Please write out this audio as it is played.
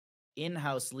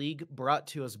in-house league brought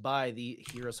to us by the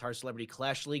Heroes Hearth Celebrity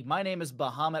Clash League. My name is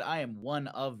Bahamut. I am one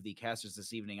of the casters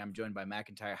this evening. I'm joined by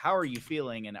McIntyre. How are you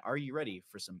feeling, and are you ready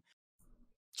for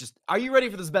are you ready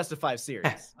for this best of 5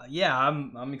 series? Yeah,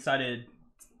 I'm excited.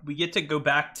 We get to go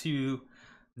back to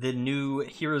the new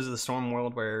Heroes of the Storm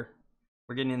world where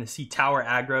we're getting to see tower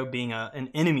aggro being an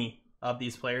enemy of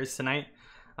these players tonight.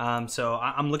 So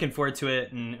I'm looking forward to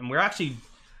it, and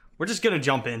we're just gonna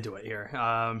jump into it here.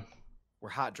 We're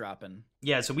hot dropping.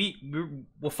 Yeah, so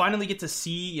we'll finally get to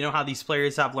see how these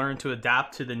players have learned to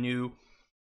adapt to the new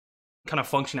kind of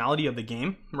functionality of the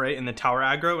game, right? And the tower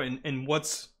aggro, and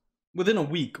what's within a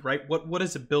week, right? What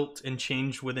is it built and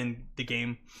changed within the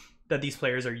game that these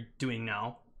players are doing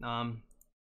now?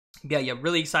 Yeah,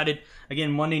 really excited.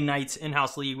 Again, Monday nights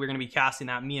in-house league. We're gonna be casting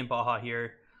that. Me and Baha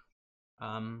here.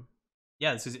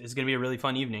 Yeah, it's gonna be a really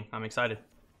fun evening. I'm excited.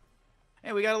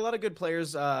 Hey, we got a lot of good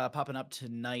players popping up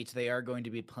tonight. They are going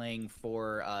to be playing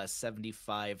for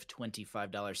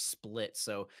 $75-$25 split.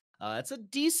 So it's a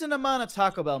decent amount of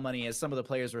Taco Bell money, as some of the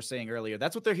players were saying earlier.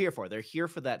 That's what they're here for. They're here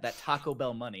for that Taco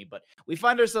Bell money. But we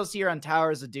find ourselves here on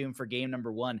Towers of Doom for game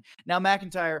number 1. Now,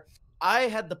 McIntyre, I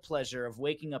had the pleasure of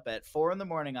waking up at 4 in the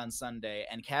morning on Sunday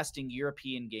and casting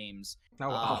European games. Oh,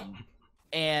 wow.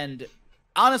 And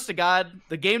honest to God,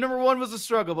 the game number 1 was a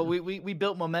struggle, but we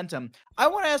built momentum. I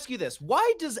want to ask you this.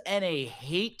 Why does NA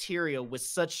hate Tyrael with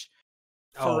such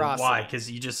ferocity? Why? Because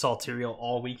you just saw Tyrael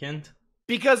all weekend?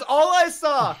 Because all I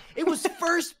saw, it was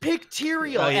first pick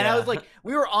Tyrael. Oh, yeah. And I was like, I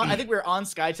think we were on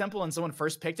Sky Temple and someone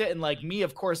first picked it. And like me,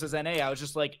 of course, as NA, I was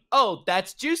just like, oh,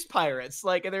 that's Juice Pirates.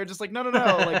 Like, and they were just like, no,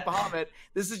 like Bahamut,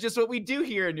 this is just what we do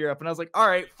here in Europe. And I was like, all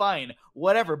right, fine,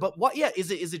 whatever. But what, yeah,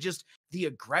 is it just the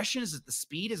aggression? Is it the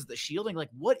speed? Is it the shielding?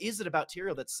 Like, what is it about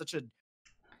Tyrael that's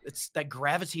that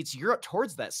gravitates Europe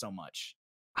towards that so much?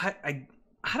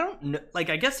 I don't know. Like,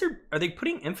 I guess are they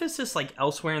putting emphasis like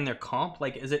elsewhere in their comp?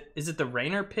 Like, is it the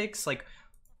Raynor picks? Like,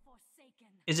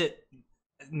 is it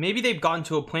maybe they've gotten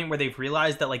to a point where they've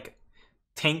realized that like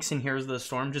tanks in Heroes of the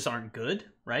Storm just aren't good,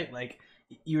 right? Like,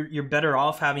 you're better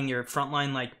off having your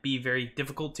frontline like be very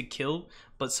difficult to kill,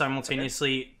 but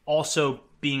simultaneously also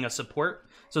being a support.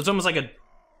 So it's almost like a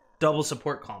double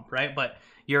support comp, right? But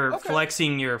you're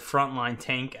flexing your frontline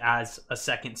tank as a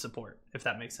second support, if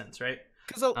that makes sense, right?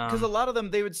 Because a lot of them,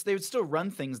 they would still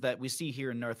run things that we see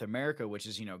here in North America, which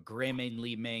is, Greymane,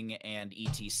 Li Ming, and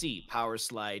ETC. Power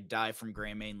slide, die from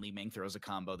Greymane, Li Ming throws a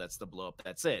combo, that's the blow up,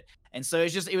 that's it. And so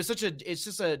it's just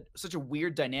such a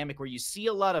weird dynamic where you see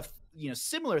a lot of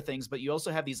similar things, but you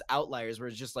also have these outliers where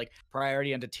it's just like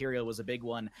priority onto Tyrael was a big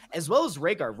one, as well as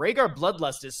Rhaegar. Rhaegar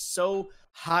Bloodlust is so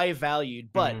high valued,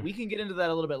 but we can get into that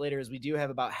a little bit later, as we do have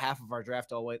about half of our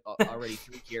draft already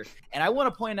through here. And I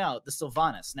want to point out the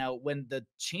Sylvanas. Now, when the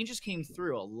changes came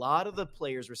through, a lot of the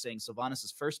players were saying Sylvanas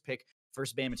is first pick,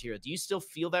 first ban material. Do you still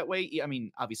feel that way? I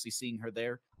mean, obviously seeing her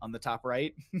there on the top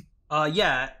right.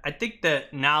 Yeah, I think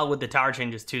that now with the tower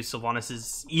changes too, Sylvanas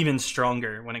is even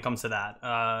stronger when it comes to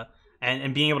that.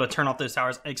 And being able to turn off those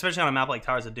towers, especially on a map like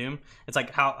Towers of Doom, it's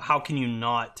like how can you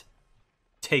not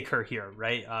take her here,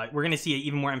 right? We're gonna see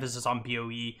even more emphasis on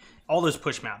BOE, all those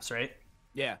push maps, right?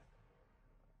 Yeah.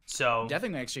 So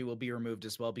definitely actually will be removed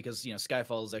as well, because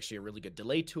Skyfall is actually a really good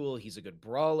delay tool. He's a good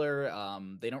brawler.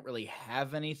 They don't really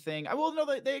have anything.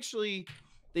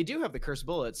 They do have the cursed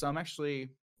bullet, so I'm actually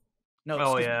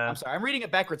I'm sorry, I'm reading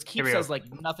it backwards. Keep says like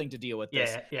nothing to deal with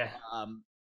this. Yeah.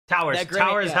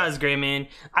 Towers has Greymane.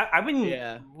 I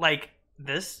wouldn't like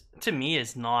this. To me,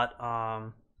 is not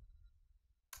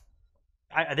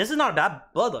this is not a bad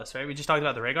Bloodlust, right? We just talked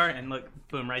about the Rhaegar, and look,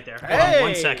 boom, right there. Hold on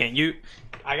 1 second.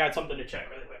 I got something to check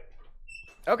really quick.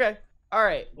 Okay. All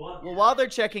right. Well, while they're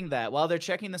checking the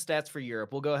stats for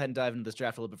Europe, we'll go ahead and dive into this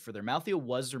draft a little bit further. Malthael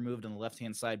was removed on the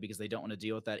left-hand side because they don't want to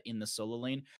deal with that in the solo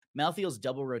lane. Malthael's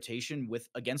double rotation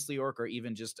against Leoric, or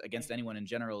even just against anyone in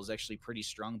general, is actually pretty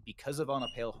strong because of On a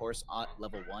Pale Horse at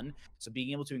level 1. So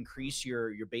being able to increase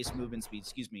your base movement speed,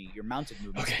 your mounted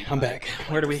movement speed. Okay, I'm back.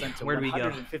 Where do we go?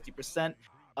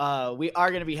 150%. We are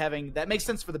going to be having, that makes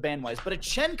sense for the ban wise, but a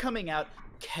Chen coming out.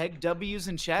 Keg W's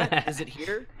in chat. Is it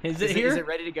here? Is it here? Is it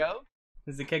ready to go?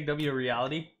 Is the Keg W a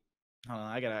reality? Hold on,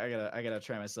 I gotta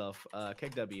try myself.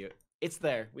 Keg W. It's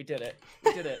there. We did it.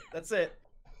 That's it.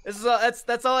 This is all.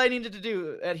 That's all I needed to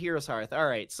do at Heroes Hearth. All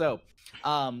right, so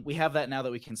we have that now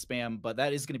that we can spam, but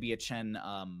that is going to be a Chen.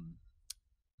 A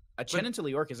Chen into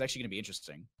Leoric is actually going to be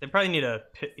interesting. They probably need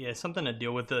something to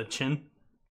deal with the Chen.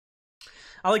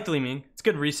 I like the Li Ming. It's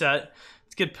good reset.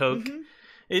 It's good poke.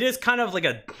 It is kind of like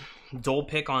a dull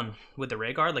pick with the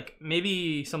Rhaegar. Like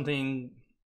maybe something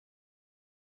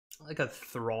like a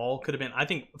Thrall could have been. I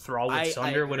think Thrall with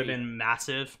Sunder would have been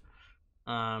massive.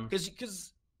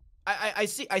 Because I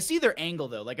see their angle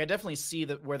though. Like I definitely see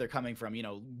where they're coming from. You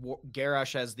know,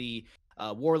 Garrosh has the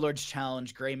Warlord's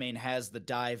Challenge. Greymane has the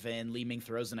dive in. Li Ming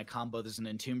throws in a combo. There's an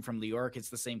Entomb from Leoric. It's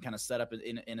the same kind of setup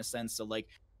in a sense. So like,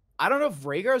 I don't know if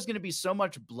Rhaegar is going to be so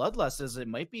much bloodlust as it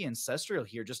might be Ancestral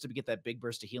here, just to get that big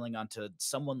burst of healing onto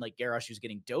someone like Garrosh who's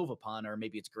getting dove upon, or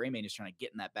maybe it's Greymane who's trying to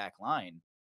get in that back line.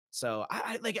 So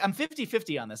I'm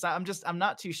 50-50 on this. I'm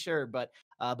not too sure. But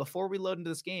before we load into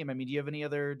this game, I mean, do you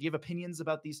have opinions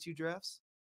about these two drafts?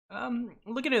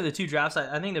 Looking at the two drafts,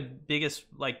 I think the biggest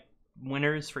like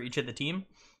winners for each of the team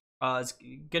is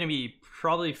going to be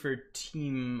probably for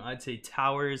team, I'd say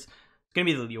Towers. It's going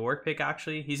to be the Leoric pick,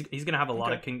 actually. He's going to have a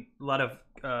lot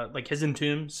of like his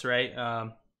Entombs,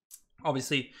 right?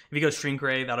 Obviously, if he goes Shrink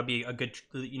Ray, that'll be a good,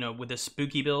 with a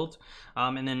spooky build.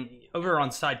 And then over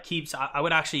on side keeps, I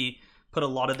would actually put a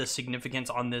lot of the significance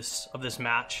on this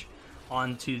match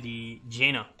onto the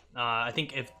Jaina. I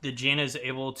think if the Jaina is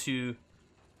able to,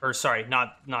 or sorry,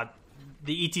 not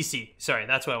the ETC. Sorry,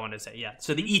 that's what I wanted to say. Yeah.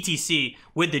 So the ETC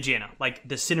with the Jaina, like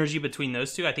the synergy between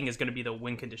those two, I think is going to be the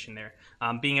win condition there.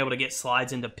 Being able to get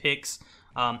slides into picks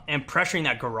and pressuring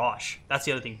that Garrosh. That's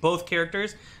the other thing. Both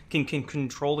characters can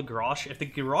control the Garrosh. If the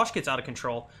Garrosh gets out of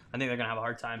control, I think they're going to have a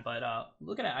hard time. But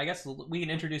looking at, I guess we can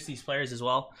introduce these players as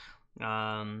well.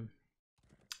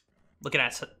 Looking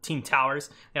at Team Towers,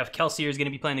 we have Kelsier is going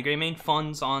to be playing the Greymane,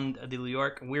 Funds on the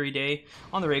Leoric, Weary Day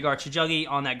on the Rhaegar, Chijuggi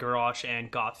on that Garrosh,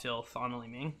 and Gotfilth on the Li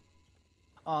Ming.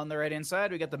 On the right-hand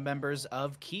side, we got the members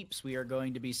of Keeps. We are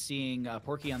going to be seeing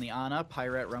Porky on the Ana,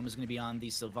 Pirate Rome is going to be on the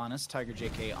Sylvanas, Tiger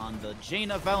JK on the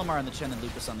Jaina, Valimar on the Chen, and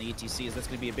Lupus on the ETCs. That's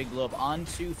going to be a big blow up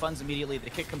onto Funds immediately.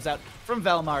 The kick comes out from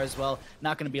Valimar as well.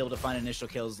 Not going to be able to find initial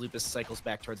kills. Lupus cycles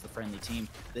back towards the friendly team.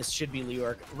 This should be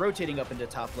Leoric rotating up into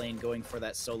top lane, going for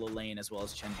that solo lane, as well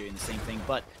as Chen doing the same thing.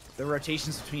 But the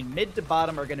rotations between mid to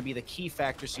bottom are going to be the key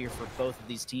factors here for both of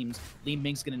these teams. Li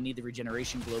Ming's going to need the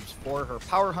regeneration globes for her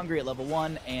Power Hungry at level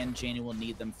 1, and Jaina will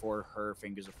need them for her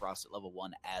Fingers of Frost at level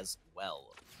 1 as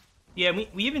well. Yeah,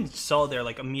 we even saw there,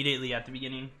 like, immediately at the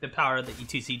beginning, the power of the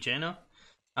ETC Jaina,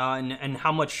 and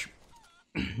how much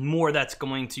more that's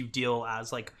going to deal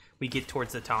as, like, we get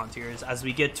towards the talent tiers, as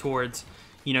we get towards,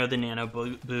 the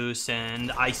nano boost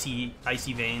and icy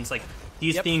veins. Like,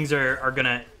 these things are going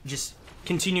to just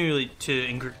continually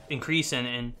to increase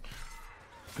and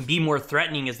be more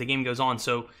threatening as the game goes on.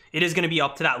 So it is going to be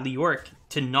up to that Leoric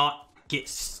to not get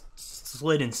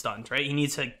slid and stunned, right? He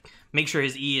needs to make sure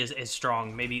his E is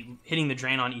strong, maybe hitting the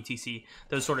drain on ETC,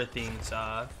 those sort of things.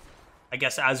 I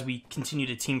guess as we continue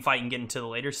to team fight and get into the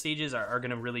later stages are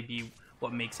going to really be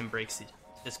what makes and breaks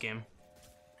this game.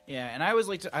 Yeah, and I always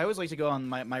like to go on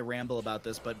my ramble about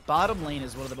this, but bottom lane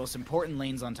is one of the most important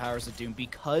lanes on Towers of Doom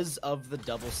because of the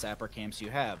double sapper camps you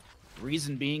have.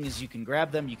 Reason being is you can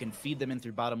grab them, you can feed them in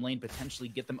through bottom lane, potentially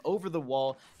get them over the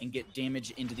wall and get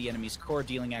damage into the enemy's core,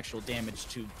 dealing actual damage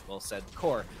to, well said,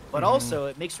 core. But also,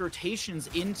 it makes rotations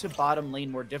into bottom lane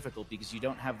more difficult because you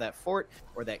don't have that fort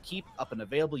or that keep up and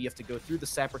available. You have to go through the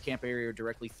sapper camp area or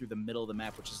directly through the middle of the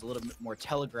map, which is a little bit more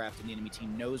telegraphed and the enemy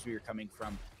team knows where you're coming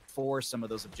from for some of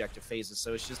those objective phases.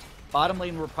 So it's just bottom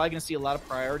lane, we're probably going to see a lot of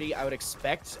priority. I would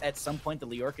expect at some point the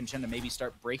Leoric and Chen to maybe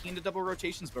start breaking into double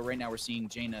rotations, but right now we're seeing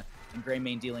Jaina and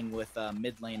Greymane dealing with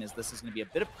mid lane, as this is going to be a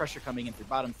bit of pressure coming in through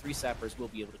bottom. 3 sappers will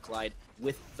be able to collide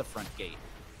with the front gate.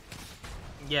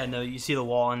 Yeah, no, you see the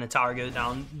wall and the tower go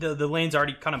down. The lane's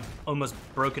already kind of almost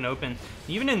broken open.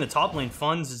 Even in the top lane,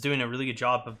 Funds is doing a really good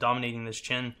job of dominating this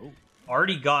Chen. Ooh.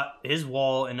 Already got his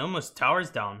wall and almost towers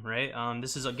down, right?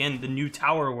 This is, again, the new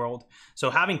tower world. So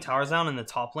having towers down in the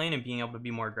top lane and being able to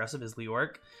be more aggressive as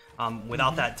Leoric,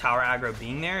 without that tower aggro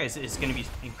being there, is going to be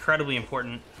incredibly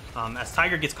important. As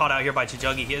Tiger gets caught out here by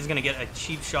Chijuggi, he is going to get a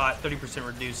cheap shot, 30%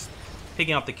 reduced.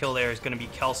 Picking up the kill there is going to be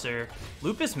Kelsier.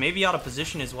 Lupus may be out of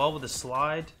position as well with a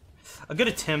slide. A good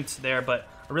attempt there, but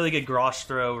a really good Grosh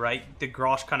throw, right? The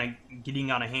Grosh kind of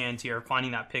getting out of hand here,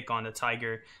 finding that pick on the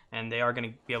Tiger, and they are going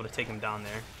to be able to take him down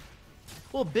there.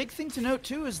 Well, big thing to note,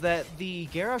 too, is that the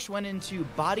Garrosh went into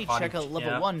body check at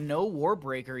level 1, no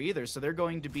Warbreaker either, so they're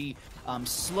going to be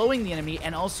slowing the enemy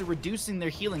and also reducing their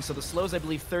healing. So the slows, I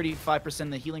believe,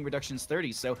 35%, the healing reduction is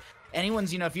 30%. So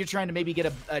anyone's, if you're trying to maybe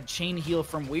get a chain heal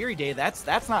from Weary Day, that's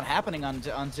not happening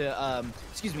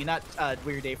excuse me, not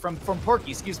Weary Day, from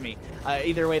Porky, excuse me.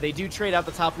 Either way, they do trade out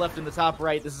the top left and the top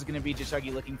right. This is going to be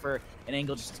Chijuggi looking for an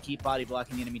angle just to keep body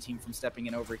blocking the enemy team from stepping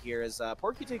in over here, as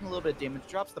Porky taking a little bit of damage,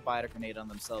 drops the biotic grenade on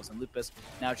themselves, and Lupus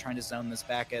now trying to zone this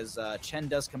back as Chen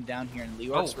does come down here, and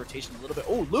Leoric's rotation a little bit.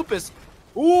 Oh, Lupus!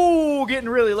 Ooh, getting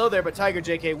really low there, but Tiger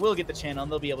JK will get the channel,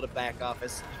 and they'll be able to back off,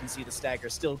 as you can see the stagger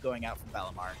still going out from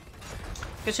Valimar.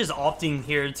 It's just opting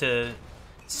here to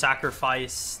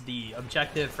sacrifice the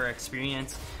objective for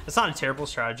experience. It's not a terrible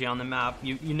strategy on the map.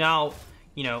 You now,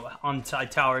 you know, on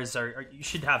towers you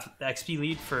should have the XP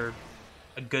lead for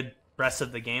a good rest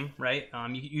of the game, right?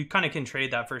 You kind of can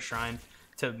trade that first shrine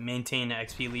to maintain the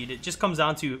XP lead. It just comes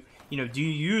down to, you know, do you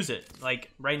use it? Like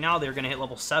right now they're going to hit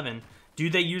level 7. Do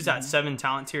they use that 7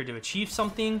 talent tier to achieve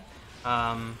something?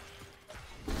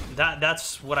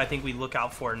 That's what I think we look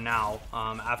out for now,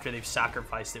 after they've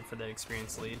sacrificed it for the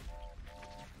experience lead.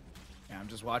 Yeah, I'm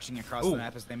just watching across the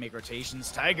map as they make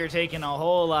rotations. Tiger taking a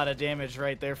whole lot of damage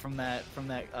right there from that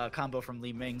combo from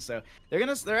Li Ming. So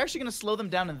they're actually gonna slow them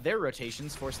down in their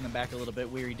rotations, forcing them back a little bit.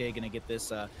 Weary Day gonna get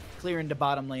this clear into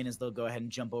bottom lane as they'll go ahead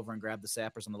and jump over and grab the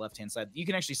sappers on the left hand side. You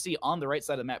can actually see on the right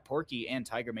side of the map, Porky and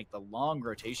Tiger make the long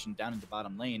rotation down into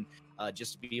bottom lane.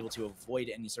 Just to be able to avoid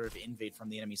any sort of invade from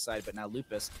the enemy side. But now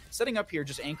Lupus setting up here,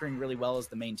 just anchoring really well as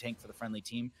the main tank for the friendly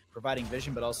team, providing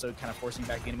vision, but also kind of forcing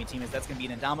back the enemy team, as that's going to be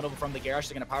an Indomitable from the Garrosh.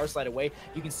 They're going to power slide away.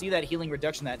 You can see that healing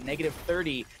reduction, that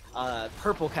 -30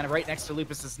 purple kind of right next to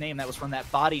Lupus's name. That was from that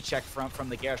body check from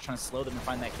the Garrosh, trying to slow them and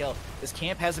find that kill. This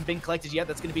camp hasn't been collected yet.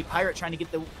 That's going to be Pirate trying to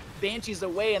get the Banshees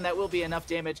away, and that will be enough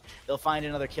damage. They'll find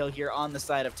another kill here on the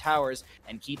side of Towers,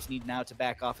 and Keeps need now to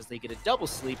back off as they get a double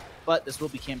sleep, but this will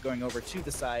be camp going over to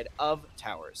the side of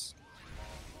Towers.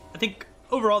 I think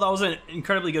overall that was an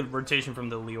incredibly good rotation from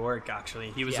the Leoric, actually.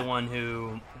 He was the one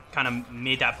who kind of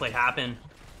made that play happen.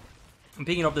 And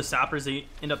picking up the sappers, they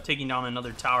end up taking down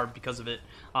another tower because of it.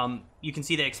 You can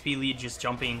see the XP lead just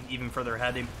jumping even further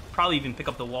ahead. They probably even pick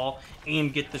up the wall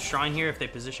and get the shrine here if they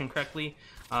position correctly.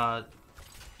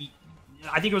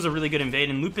 I think it was a really good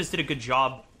invade, and Lupus did a good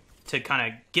job to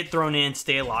kind of get thrown in,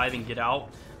 stay alive, and get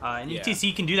out. And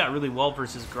ETC can do that really well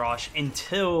versus Grosh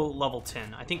until level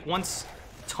 10. I think once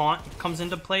Taunt comes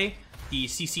into play, the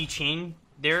CC chain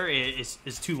there is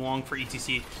too long for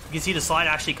ETC. You can see the slide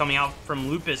actually coming out from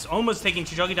Lupus, almost taking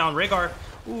Chijuggi down. Rhaegar,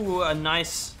 ooh, a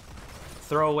nice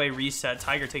throwaway reset.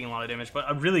 Tiger taking a lot of damage, but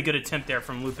a really good attempt there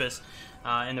from Lupus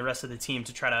and the rest of the team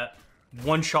to try to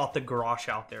one-shot the Garrosh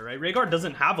out there, right? Rhaegar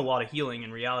doesn't have a lot of healing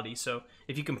in reality, so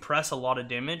if you can press a lot of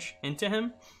damage into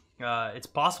him, it's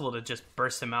possible to just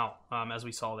burst him out, as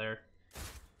we saw there.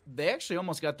 They actually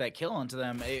almost got that kill onto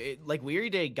them. Like, Weary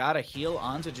Day got a heal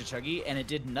onto Chijuggi, and it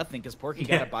did nothing because Porky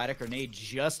got a bite grenade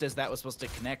just as that was supposed to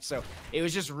connect. So it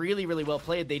was just really, really well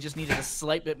played. They just needed a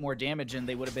slight bit more damage, and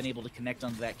they would have been able to connect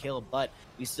onto that kill. But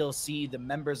we still see the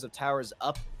members of Towers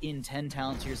up in 10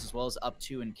 talent tiers as well as up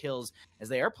 2 in kills, as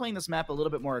they are playing this map a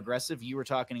little bit more aggressive. You were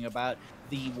talking about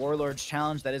the Warlords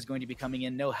challenge that is going to be coming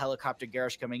in. No helicopter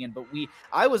Garrosh coming in, but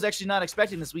I was actually not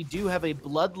expecting this. We do have a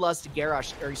Bloodlust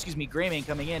Garrosh, or excuse me, Greymane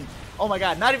coming in. Oh my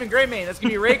god, not even Greymane. That's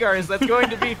going to be Rhaegar. That's going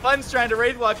to be Fun's trying to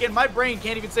Wraith Walk in. My brain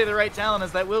can't even say the right talent,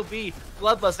 as that will be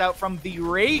Bloodlust out from the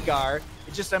Rhaegar.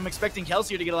 It's just I'm expecting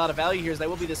Kelsier to get a lot of value here, as that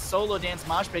will be the solo dance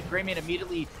mosh pit. Greymane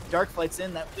immediately dark flights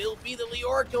in. That will be the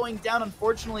Leoric going down.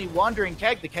 Unfortunately, Wandering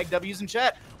Keg, the Keg W's in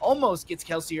chat, almost gets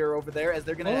Kelsier over there, as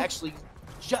they're going to actually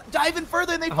dive in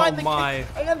further, and they find the kick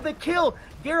and the kill.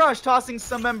 Garrosh tossing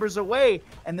some members away,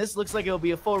 and this looks like it'll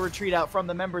be a full retreat out from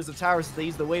the members of Towers as they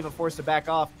use the Wave of Force to back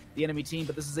off the enemy team.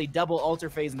 But this is a double altar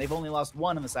phase, and they've only lost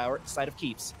one on the side of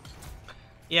Keeps.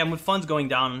 Yeah, and with Fun's going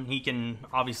down, he can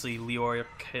obviously Leoric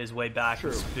his way back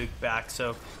and spook back.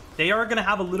 So they are going to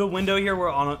have a little window here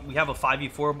where we have a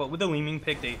 5v4, but with the Li Ming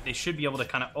pick, they should be able to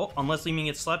kind of... Oh, unless Li Ming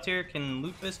gets slept here, can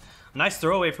Lupus... Nice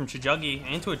throwaway from Chijuggi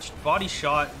into a body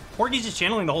shot. Porky's just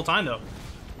channeling the whole time, though.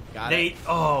 Got it.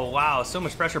 Oh, wow, so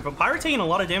much pressure. But Pirate taking a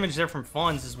lot of damage there from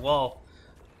Fun's as well.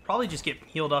 Probably just get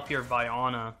healed up here by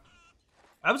Ana.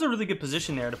 That was a really good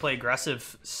position there to play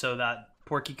aggressive so that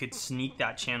Porky could sneak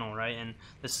that channel, right? And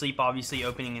the sleep obviously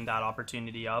opening in that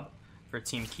opportunity up for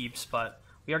Team Keeps. But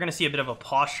we are going to see a bit of a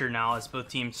posture now as both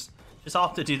teams just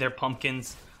off to do their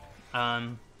pumpkins.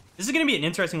 This is going to be an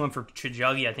interesting one for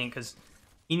Chijuggi, I think, because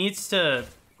he needs to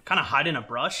kind of hide in a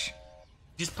brush.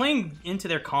 Just playing into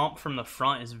their comp from the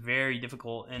front is very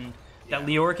difficult. And that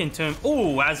Leoric into him...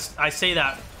 Oh, as I say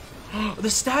that... the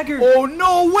stagger! Oh,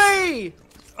 no way!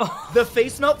 The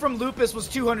face melt from Lupus was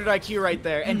 200 IQ right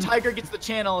there, and Tiger gets the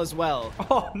channel as well.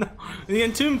 Oh, no. The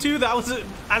Entomb, too, that was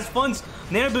as Fun's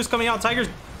Nano Boost coming out. Tiger's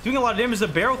doing a lot of damage. The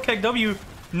Barrel Keg W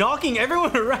knocking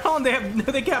everyone around. They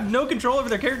have no control over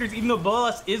their characters, even though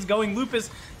Bolas is going. Lupus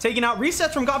taking out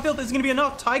resets from Godfield. Is going to be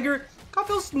enough. Tiger,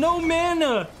 Godfield's no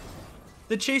mana.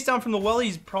 The chase down from the Welly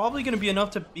is probably going to be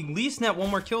enough to at least net one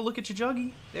more kill. Look at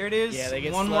Chijuggi. There it is. Yeah, they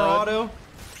get one slowed. more auto.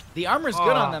 The armor's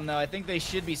good on them, though. I think they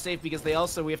should be safe because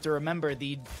we have to remember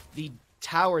the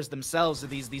towers themselves,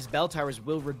 these bell towers,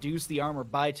 will reduce the armor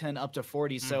by 10 up to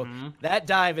 40. So that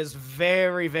dive is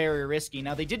very, very risky.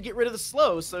 Now, they did get rid of the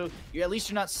slow, so at least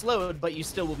you're not slowed, but you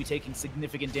still will be taking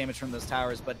significant damage from those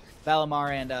towers. But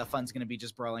Valimar and Fun's going to be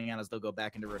just brawling out as they'll go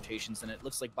back into rotations, and it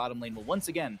looks like bottom lane will once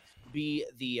again be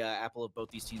the apple of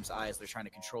both these teams' eyes. They're trying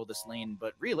to control this lane,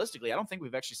 but realistically, I don't think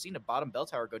we've actually seen a bottom bell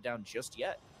tower go down just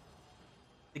yet.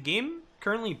 The game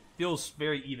currently feels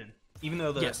very even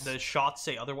though the shots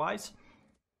say otherwise.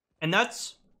 And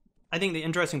that's, I think, the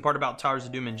interesting part about Towers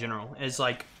of Doom in general is,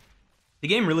 like, the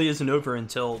game really isn't over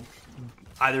until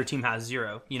either team has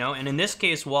 0, you know? And in this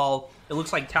case, while it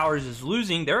looks like Towers is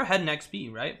losing, they're ahead in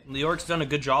XP, right? Leorc's done a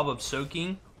good job of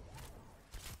soaking,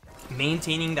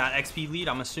 maintaining that XP lead,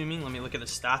 I'm assuming. Let me look at the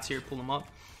stats here, pull them up.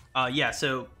 Yeah,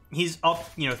 so he's up,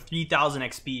 3,000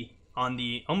 XP on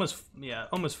the,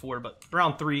 almost 4, but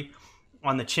around 3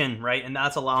 on the chin, right? And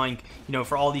that's allowing,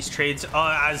 for all these trades,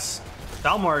 as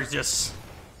Valimar is just,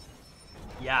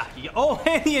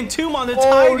 and the Entomb on the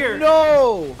Tiger.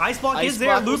 No! Ice block is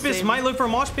there. Lupus might look for a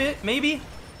mosh pit, maybe.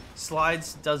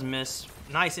 Slides, does miss.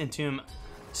 Nice Entomb.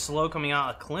 Slow coming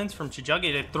out. A cleanse from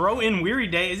Chijugge to throw in Weary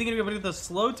Day. Is he going to be able to get the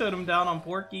slow totem down on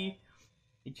Porky?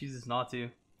 He chooses not to.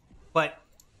 But,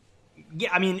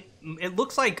 yeah, I mean, it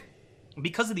looks like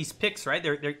because of these picks, right?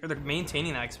 They're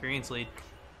maintaining that experience lead.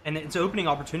 And it's opening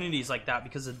opportunities like that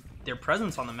because of their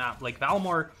presence on the map. Like,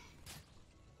 Valimar,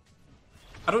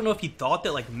 I don't know if he thought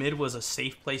that, like, mid was a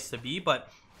safe place to be,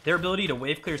 but their ability to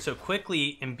wave clear so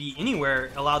quickly and be anywhere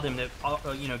allowed them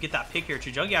to, get that pick here.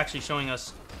 Chijugge actually showing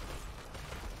us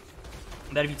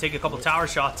that if you take a couple tower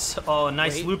shots,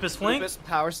 nice Lupus flank. Lupus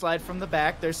power slide from the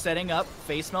back. They're setting up.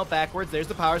 Face melt backwards. There's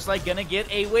the power slide. Gonna get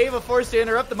a wave of force to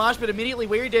interrupt the mosh, but immediately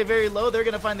Weary Day very low. They're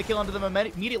gonna find the kill onto them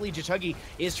immediately. Chijugge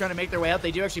is trying to make their way out.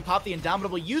 They do actually pop the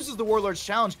Indomitable, uses the Warlord's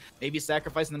challenge, maybe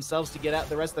sacrificing themselves to get out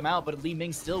the rest of them out, but Li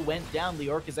Ming still went down.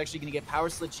 Leorc is actually gonna get power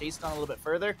slid chased on a little bit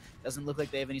further. Doesn't look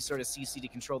like they have any sort of CC to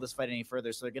control this fight any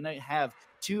further, so they're gonna have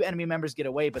 2 enemy members get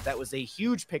away, but that was a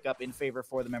huge pickup in favor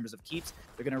for the members of Keeps.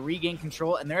 They're going to regain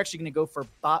control, and they're actually going to go for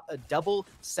a double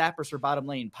sappers for bottom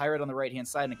lane. Pirate on the right-hand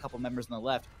side and a couple members on the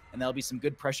left, and that'll be some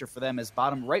good pressure for them as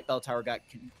bottom right bell tower got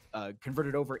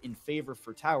converted over in favor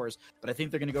for towers, but I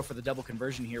think they're going to go for the double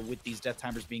conversion here with these death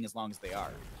timers being as long as they are.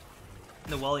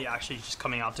 The Welly actually just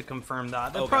coming out to confirm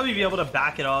that. They'll probably be able to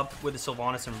back it up with the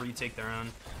Sylvanas and retake their own.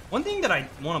 One thing that I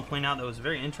want to point out that was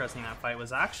very interesting in that fight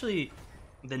was actually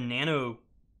the nano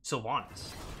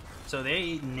Sylvanas. So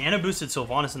they nano boosted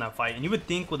Sylvanas in that fight, and you would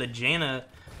think with a Janna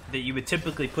that you would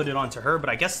typically put it onto her,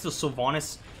 but I guess the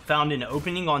Sylvanas found an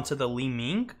opening onto the Li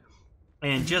Ming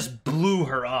and just blew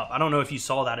her up. I don't know if you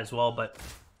saw that as well, but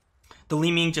the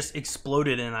Li Ming just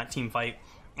exploded in that team fight,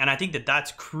 and I think that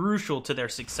that's crucial to their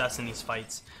success in these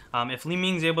fights. If Li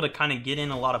Ming's able to kind of get in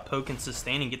a lot of poke and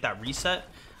sustain and get that reset,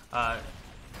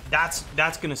 that's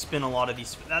going to spin a lot of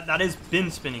these. That has been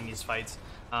spinning these fights.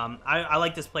 I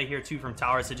like this play here too from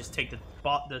Towers to just take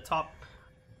the top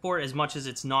 4 as much as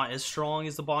it's not as strong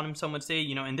as the bottom. Some would say,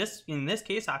 in this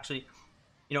case actually,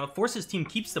 it forces team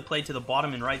Keeps to play to the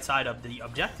bottom and right side of the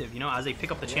objective. As they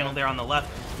pick up the channel there on the left.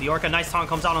 Leorca, nice taunt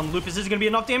comes out on Lupus. This is gonna be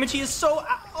enough damage. He is so,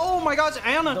 oh my gosh,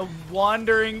 Anna. The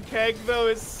Wandering Keg though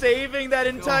is saving that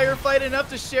entire fight enough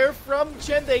to share from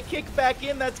Chen. They kick back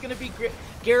in. That's gonna be great.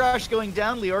 Garrosh going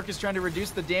down. Leorc is trying to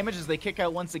reduce the damage as they kick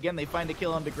out once again. They find a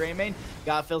kill onto Greymane.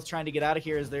 Godfil's trying to get out of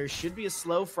here as there should be a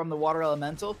slow from the Water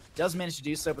Elemental. Does manage to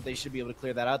do so, but they should be able to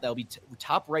clear that out. That'll be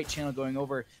top right channel going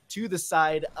over to the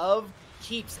side of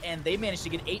Keeps, and they managed to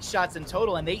get 8 shots in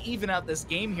total, and they even out this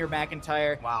game here,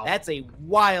 McIntyre. Wow. That's a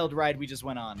wild ride we just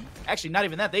went on. Actually, not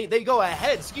even that. They go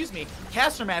ahead. Excuse me.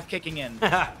 Caster math kicking in.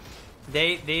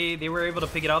 They were able to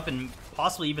pick it up and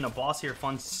possibly even a boss here.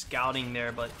 Fun scouting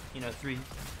there, but 3 of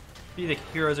the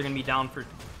heroes are going to be down for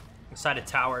the side of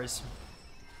Towers.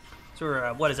 So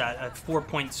we're, what is that, a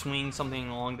 4-point swing, something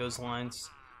along those lines.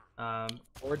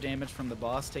 4 damage from the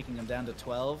boss, taking them down to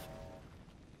 12.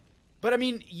 But I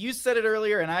mean, you said it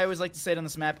earlier, and I always like to say it on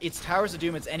this map, it's Towers of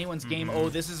Doom, it's anyone's game. Oh,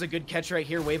 this is a good catch right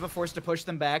here. Wave of Force to push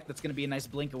them back. That's going to be a nice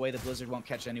blink away. The Blizzard won't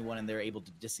catch anyone, and they're able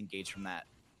to disengage from that.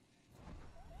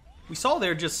 We saw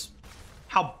there just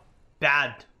how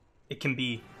bad it can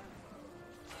be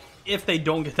if they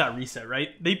don't get that reset, right?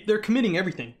 They're committing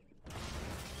everything.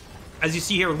 As you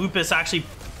see here, Lupus actually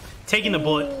taking the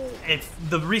bullet. If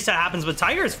the reset happens, but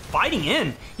Tiger is fighting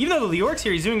in. Even though the Leorc's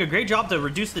here, he's doing a great job to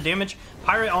reduce the damage.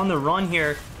 Pirate on the run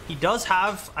here. He does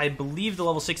have, I believe, the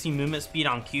level 60 movement speed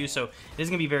on Q, so it is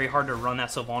going to be very hard to run that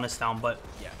Sylvanas down, but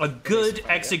yeah, a good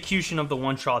execution of the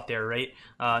one-shot there, right?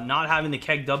 Not having the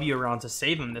Keg W around to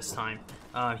save him this time.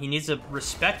 He needs to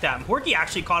respect that. And Porky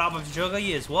actually caught off of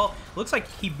Jogi as well. Looks like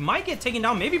he might get taken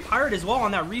down. Maybe Pirate as well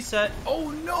on that reset.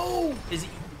 Oh no!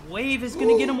 Wave is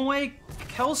gonna get him away.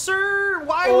 Kelser,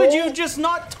 why would you just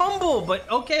not tumble? But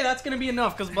okay, that's gonna be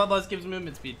enough because Bloodlust gives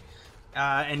movement speed.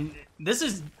 And this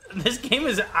game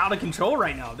is out of control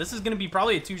right now. This is gonna be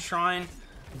probably a 2 shrine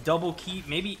double keep.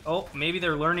 Maybe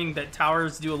they're learning that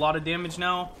towers do a lot of damage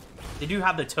now. They do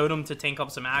have the totem to tank up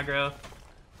some aggro.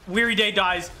 Weary Day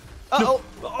dies. Uh-oh.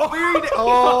 Weary Day.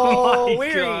 Oh,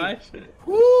 Weary. Gosh.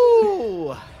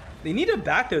 Woo! They need to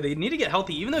back though. They need to get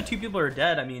healthy. Even though 2 people are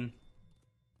dead, I mean,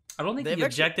 I don't think the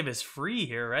objective is free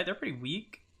here, right? They're pretty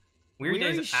weak. Weary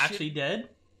Day is actually dead.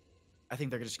 I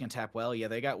think they're just going to tap well. Yeah,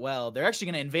 they got well. They're actually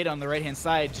going to invade on the right-hand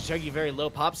side. Chuggy very low.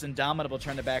 Pops Indomitable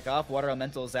trying to back off. Water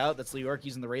Elemental is out. That's Leork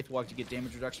using the Wraith Walk to get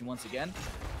damage reduction once again.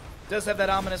 Does have that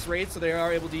ominous Wraith, so they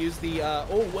are able to use the...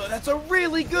 oh, well, that's a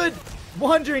really good...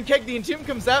 Wandering Keg. The Entomb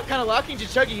comes out, kind of locking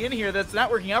Chuggy in here. That's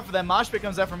not working out for them. Mosh Pit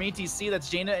comes out from ETC. That's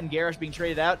Jaina and Garrosh being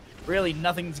traded out. Really,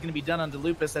 nothing's going to be done onto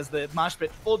Lupus as the Mosh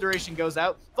Pit full duration goes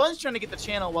out. Fun's trying to get the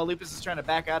channel while Lupus is trying to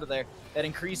back out of there. That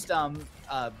increased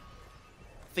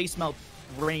face melt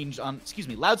range on,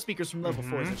 loudspeakers from level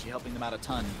 4 is actually helping them out a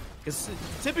ton. Because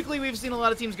typically we've seen a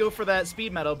lot of teams go for that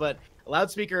speed metal, but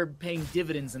loudspeaker paying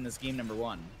dividends in this game number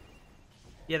 1.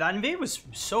 Yeah, that invade was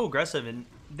so aggressive, and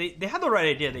they had the right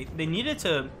idea. They needed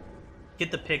to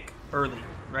get the pick early,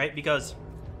 right? Because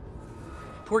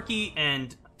Porky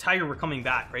and Tiger were coming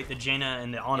back, right? The Jaina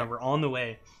and the Ana were on the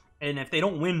way. And if they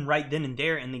don't win right then and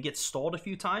there and they get stalled a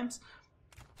few times,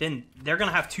 then they're going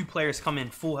to have 2 players come in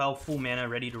full health, full mana,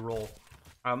 ready to roll.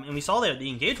 And we saw that the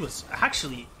engage was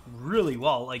actually really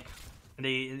well. Like,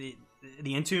 the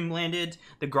Entomb landed.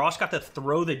 The Grosh got to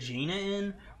throw the Jaina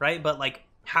in, right? But, like,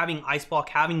 having Ice Block,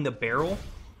 having the barrel,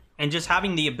 and just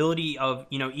having the ability of,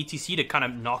 you know, ETC to kind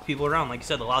of knock people around. Like you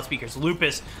said, the loudspeakers.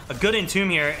 Lupus, a good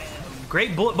Entomb here.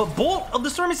 Great Bullet. But Bolt of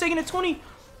the Storm is taking at 20.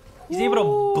 He's able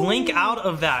to blink out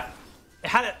of that.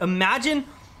 Imagine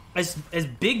as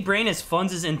big brain as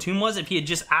Fun's Entomb was, if he had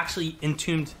just actually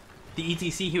entombed the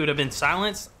ETC, he would have been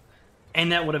silenced,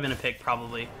 and that would have been a pick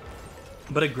probably.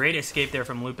 But a great escape there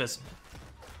from Lupus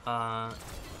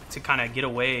to kind of get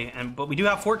away. But we do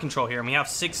have fort control here, and we have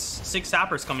six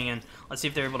sappers coming in. Let's see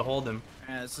if they're able to hold them.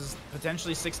 This is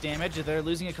potentially 6 damage. They're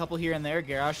losing a couple here and there.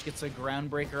 Garrosh gets a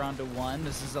Groundbreaker onto 1.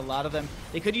 This is a lot of them.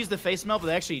 They could use the face melt, but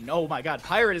they actually, oh my god,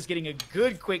 Pirate is getting a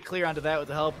good quick clear onto that with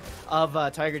the help of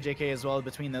Tiger JK as well.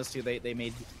 Between those two, they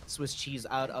made Swiss cheese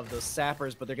out of those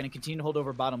sappers, but they're going to continue to hold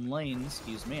over bottom lane.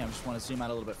 Excuse me, I just want to zoom out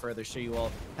a little bit further, show you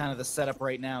all kind of the setup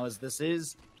right now as this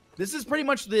is pretty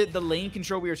much the lane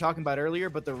control we were talking about earlier,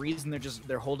 but the reason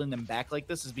they're holding them back like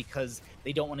this is because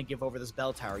they don't want to give over this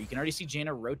bell tower. You can already see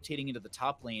Jaina rotating into the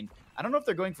top lane. I don't know if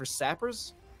they're going for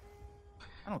sappers.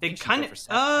 I don't think kind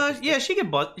of yeah, she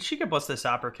could bust the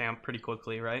sapper camp pretty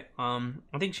quickly, right? I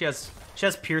think she has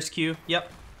Pierce Q.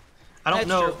 Yep. I don't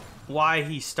know why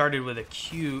he started with a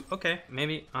Q. Okay,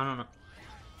 maybe, I don't know.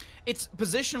 It's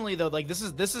positionally though, like this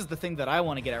is the thing that I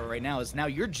want to get at right now is now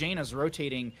your Jaina's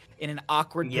rotating in an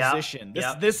awkward position.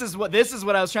 This is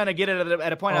what I was trying to get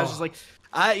at a point. I was just like,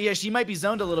 yeah, she might be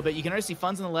zoned a little bit. You can already see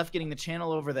Fun's on the left getting the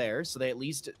channel over there, so they at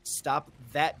least stop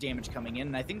that damage coming in.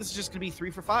 And I think this is just gonna be 3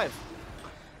 for 5.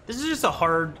 This is just a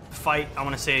hard fight, I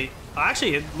want to say.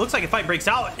 Actually, it looks like a fight breaks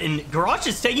out, and Garrosh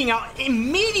is taking out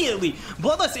immediately.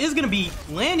 Bloodlust is going to be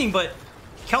landing, but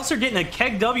Kelser getting a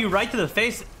Keg W right to the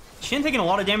face. Shin taking a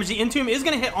lot of damage. The Entomb is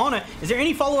going to hit Ana. Is there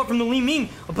any follow-up from the Li Ming?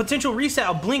 A potential reset.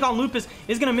 A blink on Lupus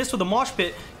is going to miss with a Mosh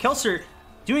Pit. Kelser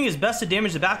doing his best to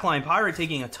damage the backline. Pirate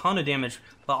taking a ton of damage,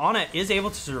 but Ana is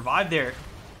able to survive there.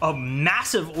 A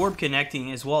massive orb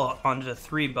connecting as well onto the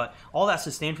 3, but all that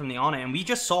sustained from the Ana, and we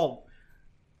just saw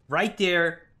right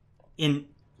there in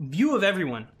view of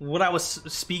everyone what I was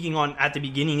speaking on at the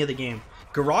beginning of the game.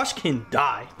 Garrosh can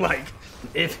die. Like,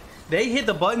 if they hit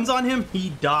the buttons on him, he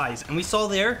dies. And we saw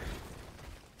there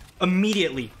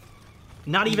immediately,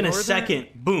 not even a second,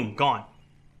 boom, gone.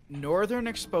 Northern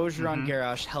exposure on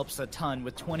Garrosh helps a ton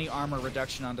with 20 armor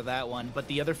reduction onto that one, but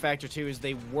the other factor too is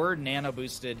they were nano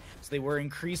boosted, so they were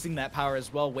increasing that power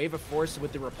as well. Wave of Force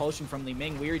with the repulsion from Li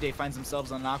Ming. Weary Day finds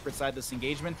themselves on an awkward side of this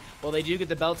engagement. Well, they do get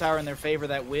the bell tower in their favor.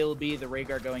 That will be the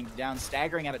Rhaegar going down,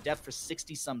 staggering out of death for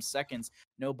 60-some seconds.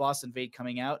 No boss invade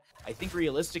coming out. I think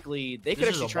realistically, they could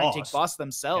actually try and take boss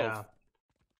themselves.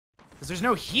 Because there's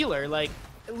no healer, like...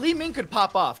 Li Ming could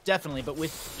pop off, definitely, but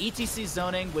with ETC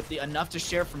zoning, with the enough to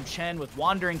share from Chen, with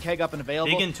Wandering Keg up and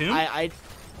available, Big Entomb?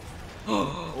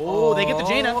 oh, they get the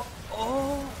Jaina.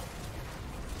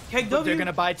 Keg W. They're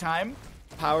gonna buy time.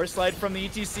 power slide from the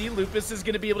ETC. Lupus is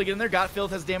going to be able to get in there. Got Filth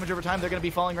has damage over time. They're going to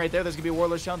be falling right there. There's going to be a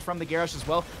Warlord challenge from the Garrosh as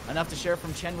well. Enough to share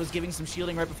from Chen, was giving some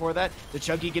shielding right before that. The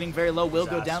Chuggy getting very low, will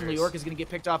go down. Leorc is going to get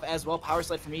picked off as well. Power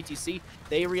slide from ETC.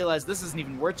 They realize this isn't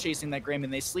even worth chasing that Greymane.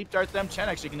 They sleep dart them. Chen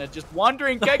actually going to just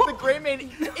wandering keg the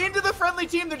Greymane into the friendly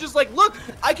team. They're just like, look,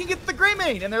 I can get the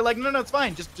Greymane. And they're like, no, it's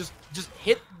fine. Just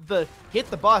hit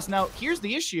the boss. Now, here's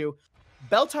the issue.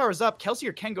 Bell Tower's up.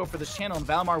 Kelsier can go for this channel, and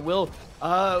Valmar will.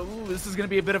 This is going to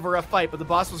be a bit of a rough fight, but the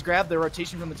boss was grabbed. The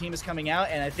rotation from the team is coming out,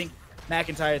 and I think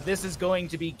McIntyre, this is going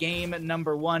to be game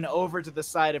number 1 over to the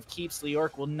side of Keeps.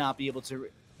 Leorc will not be able to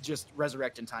just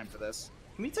resurrect in time for this.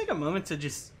 Can we take a moment to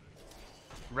just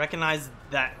recognize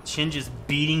that Chin just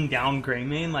beating down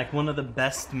Greymane, like one of the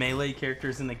best melee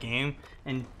characters in the game,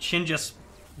 and Chin just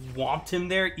whomped him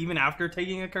there even after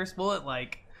taking a curse bullet?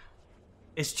 Like,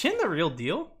 is Chin the real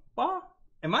deal? Well,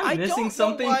 am I missing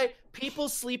something? I don't know why people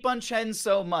sleep on Chen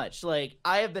so much. Like,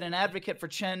 I have been an advocate for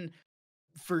Chen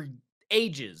for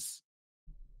ages.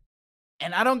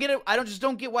 And I don't get it. Just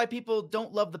don't get why people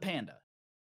don't love the Panda.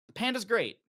 The Panda's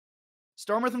great.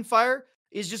 Storm Earth and Fire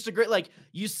is just a great, like,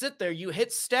 you sit there, you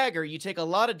hit stagger, you take a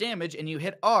lot of damage, and you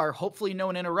hit R, hopefully no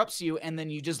one interrupts you, and then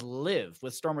you just live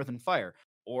with Storm Earth and Fire.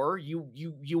 Or you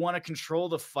want to control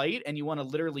the fight and you want to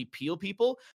literally peel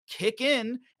people, kick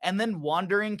in, and then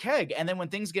wandering keg. And then when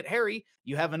things get hairy,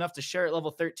 you have enough to share at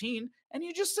level 13, and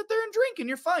you just sit there and drink, and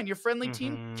you're fine. Your friendly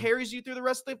team carries you through the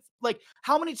rest of the... Like,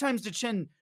 how many times did Chen...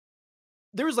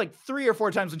 There was like 3 or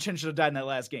 4 times when Chen should have died in that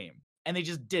last game, and they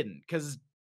just didn't, because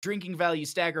drinking value,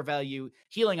 stagger value,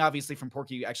 healing obviously from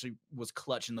Porky actually was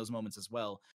clutch in those moments as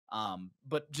well.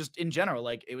 But just in general,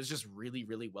 like, it was just really,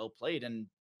 really well played, and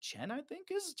Chen, I think,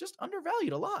 is just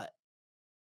undervalued a lot.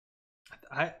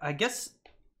 I guess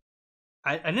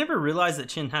I never realized that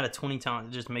Chen had a 20 talent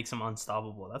that just makes him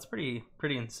unstoppable. That's pretty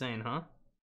insane, huh?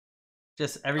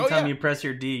 Just every time you press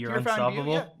your D, you're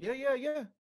unstoppable. Yeah.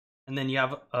 And then you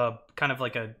have a kind of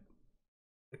like a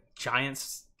giant.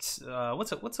 What's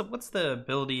the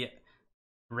ability?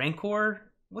 Rancor.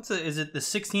 Is it the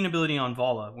 16 ability on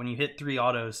Vala? When you hit 3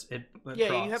 autos, it procs.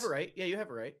 You have it right. Yeah, you have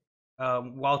it right.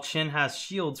 While Chen has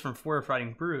shields from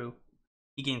Fighting Brew,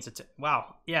 he gains a...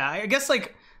 Wow. Yeah, I guess,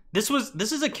 like, this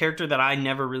is a character that I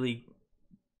never really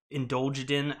indulged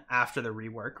in after the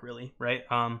rework, really, right?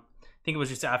 I think it was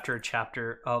just after a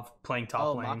chapter of playing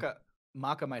top lane.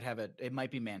 Maka might have it. It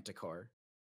might be Manticore.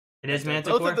 It is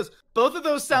Manticore? Both of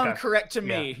those sound correct to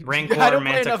me. Yeah. Rancor, I don't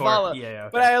Manticore. play enough Vala. Okay.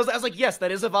 But I was like, yes, that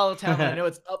is a Vala talent. I know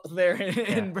it's up there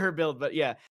in her build, but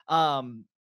yeah.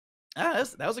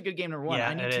 That was a good game number 1. Yeah,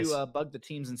 I need to bug the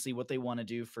teams and see what they want to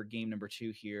do for game number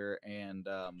 2 here, and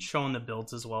showing the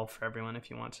builds as well for everyone if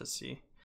you want to see.